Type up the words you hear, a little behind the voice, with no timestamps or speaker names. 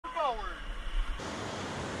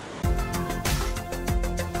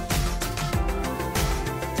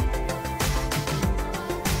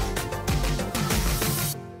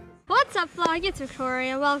It's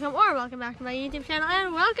Victoria. Welcome back to my YouTube channel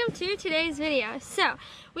and welcome to today's video. So,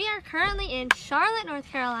 we are currently in Charlotte, North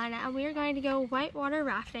Carolina and we are going to go whitewater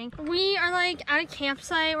rafting. We are like at a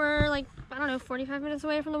campsite. We're like, I don't know, 45 minutes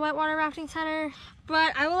away from the Whitewater Rafting Center,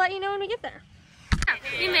 but I will let you know when we get there. So,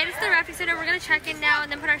 we made it to the rafting center. We're going to check in now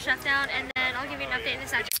and then put our stuff down and then I'll give you an update in a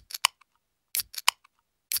second.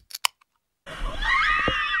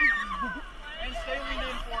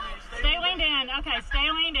 Stay leaned in. Okay, stay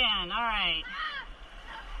leaned in. All right.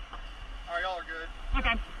 All right, y'all are good.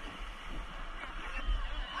 Okay.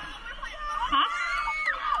 Huh?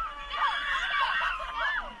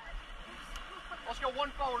 Let's go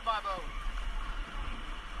one forward by boat.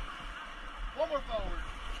 One more forward.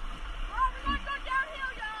 We're gonna go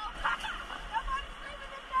downhill, y'all. Nobody's leaving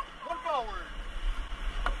this next one forward.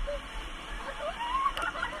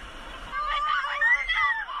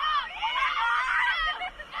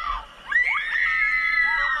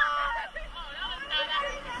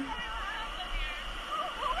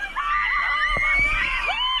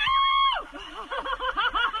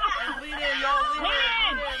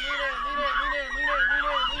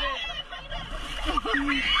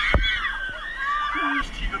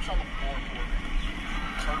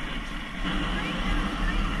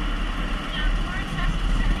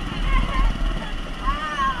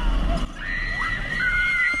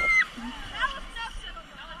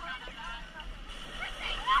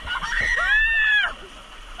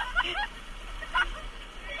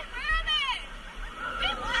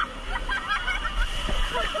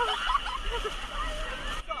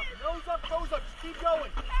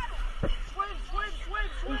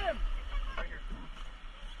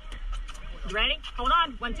 You ready? Hold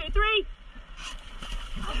on. 1, 2, 3.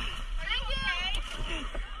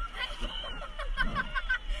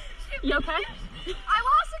 You okay? I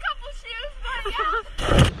lost a couple shoes, but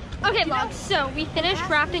yeah. Okay vlog, so we finished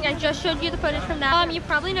rafting. I just showed you the footage from that. You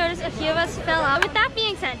probably noticed a few of us fell out. With that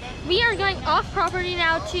being said, we are going off property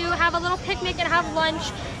now to have a little picnic and have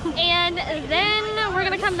lunch, and then we're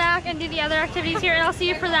gonna come back and do the other activities here, and I'll see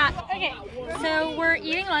you for that. Okay, so we're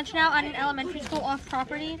eating lunch now at an elementary school off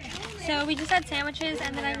property. So we just had sandwiches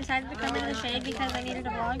and then I decided to come in the shade because I needed a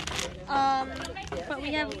vlog. But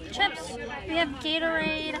we have chips, we have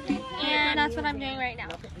Gatorade, and that's what I'm doing right now.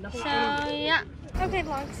 So yeah. Okay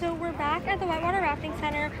vlog, so we're back at the Whitewater Rafting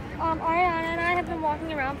Center. Ariana and I have been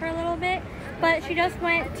walking around for a little bit, but she just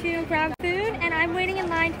went to grab food and I'm waiting in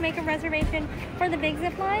line to make a reservation for the big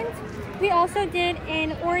zip lines. We also did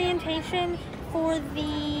an orientation for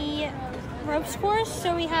the ropes course,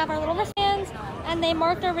 so we have our little wristbands and they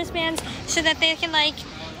marked our wristbands so that they can like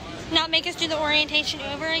not make us do the orientation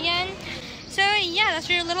over again. So yeah, that's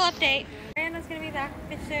your little update. Ariana's gonna be back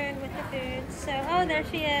soon with the food, so oh, there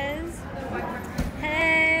she is.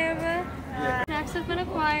 Hello. Snacks have been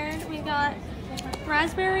acquired. We've got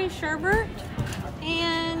raspberry sherbet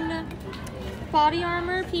and body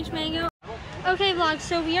armor, peach mango. Okay vlog,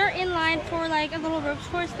 so we are in line for like a little ropes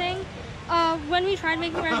course thing. When we tried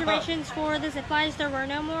making reservations for the zip lines, there were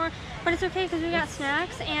no more, but it's okay because we got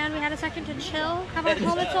snacks and we had a second to chill, have our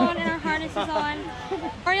helmets on and our harnesses on.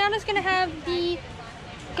 Ariana's gonna have the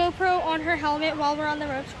GoPro on her helmet while we're on the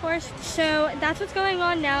ropes course, so that's what's going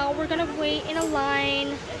on now. We're gonna wait in a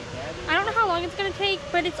line. I don't know how long it's gonna take,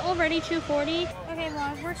 but it's already 2:40. Okay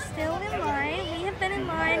vlog, we're still in line. We have been in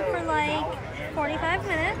line for like 45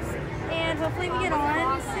 minutes and hopefully we get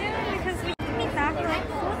on soon because we have to meet back at like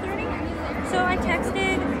 4:30. So I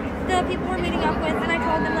texted the people we're meeting up with and I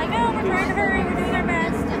told them like, oh, we're trying to hurry, we're doing our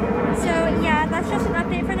best. So yeah, that's just an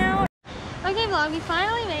update for now. Okay vlog, we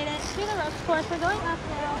finally made it to the ropes course. We're going up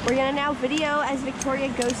now. We're gonna now video as Victoria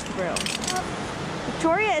goes through.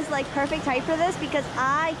 Victoria is like perfect height for this because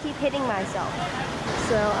I keep hitting myself.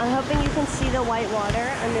 So I'm hoping you can see the white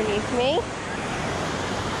water underneath me.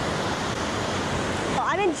 Well,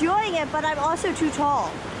 I'm enjoying it, but I'm also too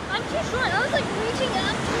tall. I'm too short. I was like reaching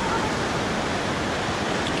up too hard.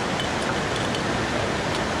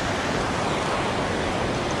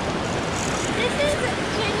 This is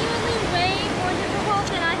genuinely way more difficult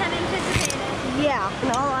than I had anticipated. Yeah,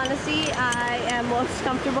 in all honesty, I am most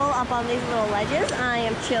comfortable up on these little ledges. I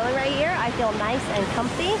am chilling right here. I feel nice and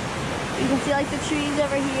comfy. You can see like the trees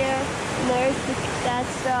over here. And there's that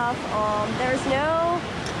stuff. There's no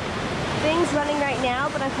things running right now,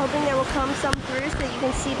 but I'm hoping there will come some through so you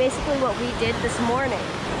can see basically what we did this morning.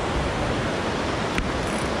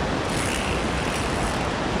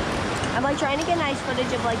 I'm like trying to get nice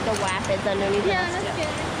footage of like the rapids underneath Yeah, us that's too.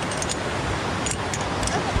 good.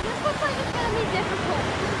 Okay, this looks like it's gonna be difficult.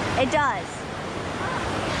 It does.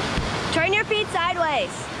 Turn your feet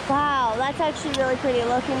sideways. Wow, that's actually really pretty.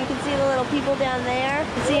 Look, and you can see the little people down there.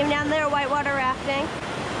 You can see them down there, whitewater rafting.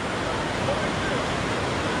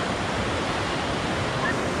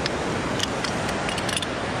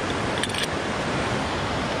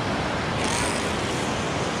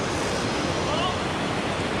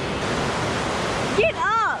 Get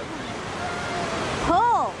up!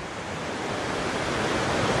 Pull!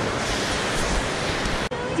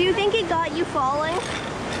 Do you think it got you falling?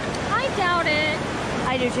 I doubt it.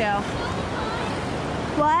 I do too.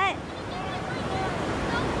 What?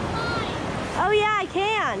 Oh yeah, I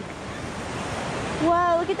can.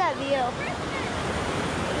 Whoa, look at that view.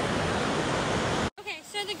 Okay,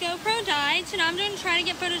 so the GoPro died, so now I'm going to try to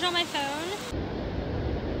get footage on my phone.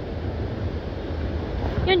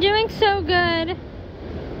 You're doing so good.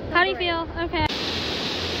 How do you feel? Okay.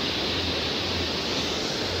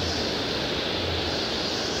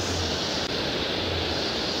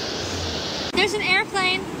 There's an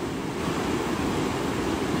airplane.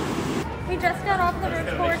 We just got off the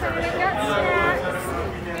roof course and we got snacks.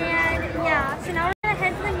 And yeah, so now we're gonna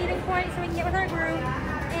head to the meeting point so we can get with our group.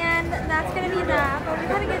 And that's gonna be that. But we've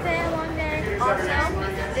had a good day, a long day.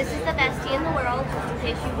 Also, this is the best tea in the world, just in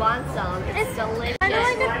case you want some. It's delicious. I know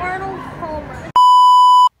like an Arnold Palmer.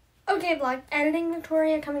 Okay, vlog, editing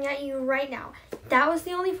Victoria coming at you right now. That was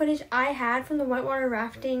the only footage I had from the whitewater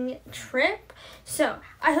rafting trip. So,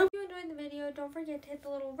 I hope you enjoyed the video. Don't forget to hit the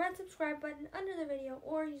little red subscribe button under the video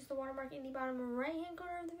or use the watermark in the bottom right hand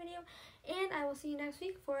corner of the video. And I will see you next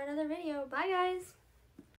week for another video. Bye, guys!